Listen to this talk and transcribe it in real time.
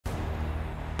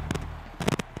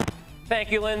Thank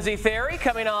you, Lindsay Theory.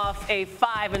 Coming off a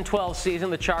 5-12 season,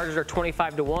 the Chargers are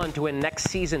 25-1 to win next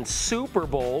season's Super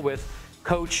Bowl with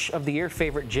Coach of the Year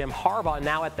favorite Jim Harbaugh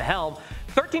now at the helm.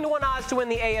 13-1 odds to win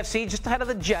the AFC, just ahead of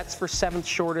the Jets for 7th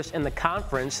shortest in the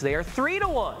conference. They are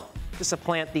 3-1 to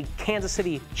supplant the Kansas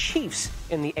City Chiefs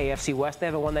in the AFC West. They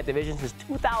haven't won that division since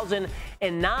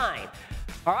 2009.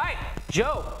 All right,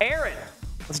 Joe, Erin,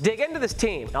 let's dig into this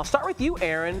team. And I'll start with you,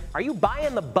 Erin. Are you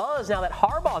buying the buzz now that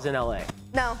Harbaugh's in L.A.?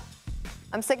 No.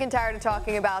 I'm sick and tired of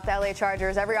talking about the LA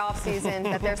Chargers every offseason,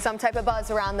 that there's some type of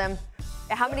buzz around them.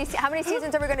 How many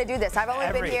seasons are we going to do this? I've only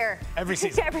been here. Every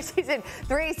season. Every season.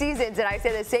 3 seasons, and I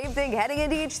say the same thing heading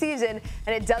into each season,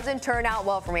 and it doesn't turn out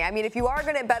well for me. I mean, if you are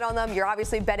going to bet on them, you're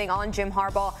obviously betting on Jim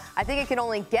Harbaugh. I think it can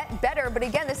only get better, but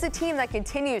again, this is a team that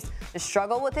continues to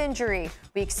struggle with injury.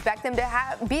 We expect them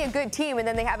to be a good team, and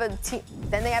then they have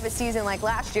a season like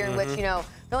last year in which,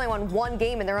 they only won 1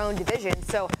 game in their own division.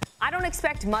 So I don't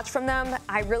expect much from them.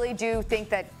 I really do think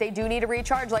that they do need a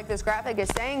recharge, like this graphic is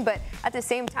saying. But at the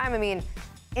same time, I mean,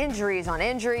 injuries on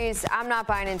injuries. I'm not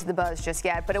buying into the buzz just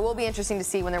yet, but it will be interesting to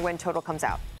see when their win total comes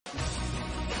out.